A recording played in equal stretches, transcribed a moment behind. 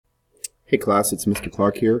Hey class, it's Mr.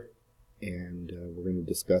 Clark here, and we're going to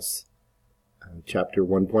discuss Chapter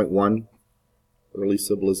 1.1, Early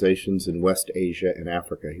Civilizations in West Asia and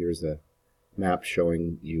Africa. Here's a map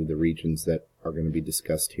showing you the regions that are going to be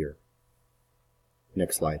discussed here.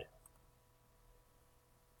 Next slide.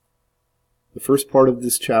 The first part of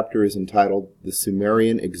this chapter is entitled The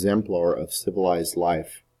Sumerian Exemplar of Civilized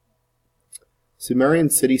Life. Sumerian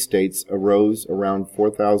city-states arose around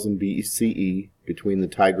 4000 BCE between the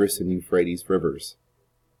Tigris and Euphrates rivers.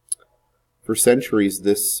 For centuries,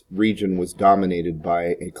 this region was dominated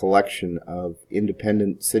by a collection of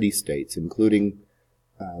independent city-states, including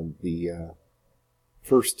the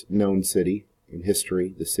first known city in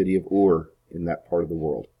history, the city of Ur, in that part of the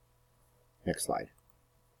world. Next slide.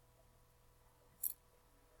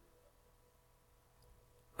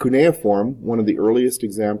 Cuneiform, one of the earliest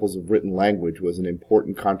examples of written language, was an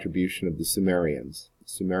important contribution of the Sumerians. The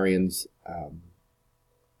Sumerians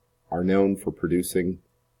are known for producing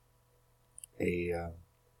an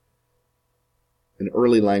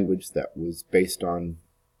early language that was based on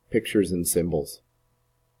pictures and symbols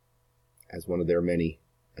as one of their many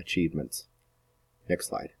achievements. Next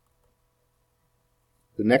slide.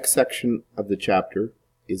 The next section of the chapter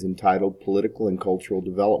is entitled Political and Cultural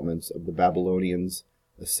Developments of the Babylonians,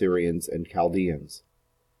 Assyrians, and Chaldeans.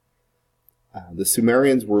 The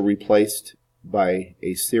Sumerians were replaced by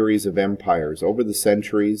a series of empires. Over the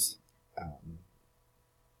centuries,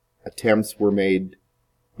 attempts were made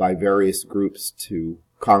by various groups to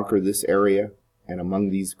conquer this area, and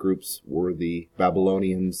among these groups were the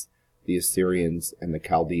Babylonians, the Assyrians, and the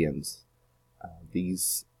Chaldeans.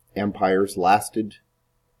 These empires lasted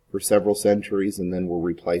for several centuries and then were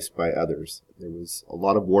replaced by others. There was a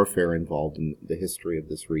lot of warfare involved in the history of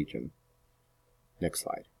this region. Next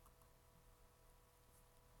slide.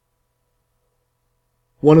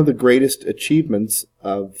 One of the greatest achievements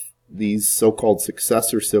of these so-called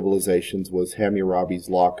successor civilizations was Hammurabi's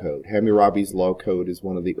Law Code. Hammurabi's Law Code is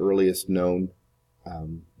one of the earliest known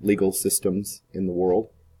legal systems in the world,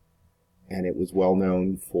 and it was well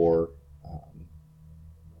known for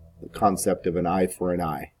the concept of an eye for an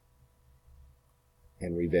eye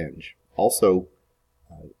and revenge. Also,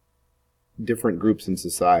 different groups in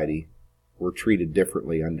society were treated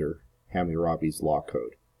differently under Hammurabi's Law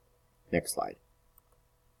Code. Next slide.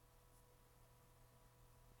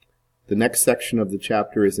 The next section of the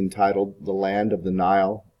chapter is entitled The Land of the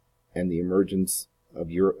Nile and the Emergence of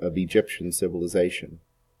Egyptian Civilization.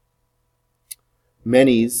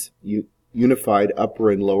 Menes unified Upper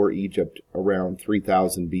and Lower Egypt around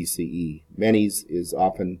 3000 BCE. Menes is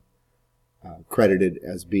often credited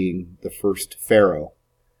as being the first pharaoh,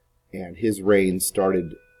 and his reign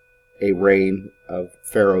started a reign of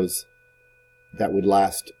pharaohs that would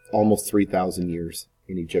last almost 3,000 years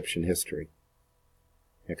in Egyptian history.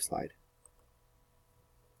 Next slide.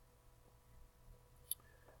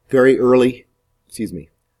 The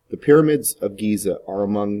pyramids of Giza are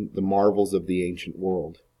among the marvels of the ancient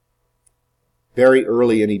world. Very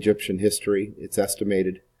early in Egyptian history, it's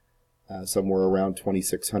estimated somewhere around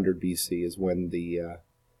 2600 BC is when the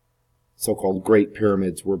so-called Great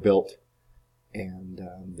Pyramids were built. And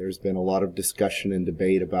there's been a lot of discussion and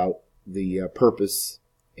debate about the purpose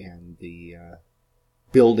and the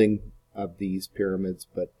building of these pyramids,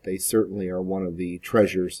 but they certainly are one of the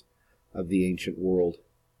treasures of the ancient world,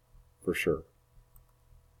 for sure.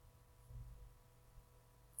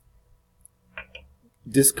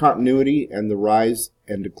 Discontinuity and the rise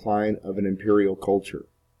and decline of an imperial culture.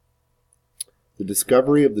 The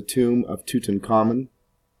discovery of the tomb of Tutankhamun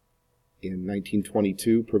in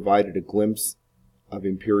 1922 provided a glimpse of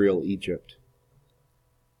imperial Egypt.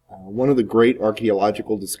 One of the great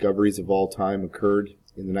archaeological discoveries of all time occurred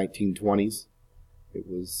in the 1920s. It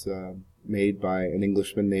was made by an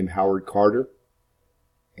Englishman named Howard Carter,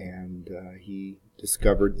 and he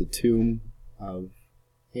discovered the tomb of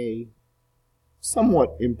a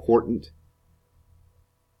somewhat important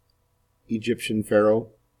Egyptian pharaoh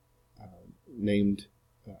named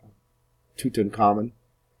Tutankhamun,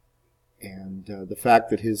 and the fact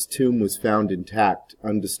that his tomb was found intact,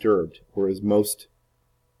 undisturbed, whereas most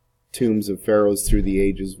tombs of pharaohs through the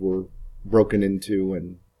ages were broken into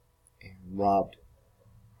and robbed.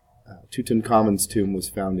 Tutankhamun's tomb was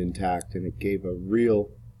found intact, and it gave a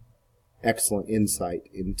real excellent insight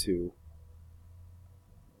into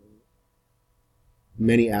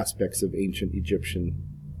many aspects of ancient Egyptian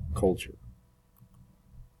culture.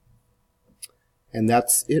 And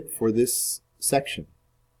that's it for this section.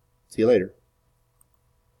 See you later.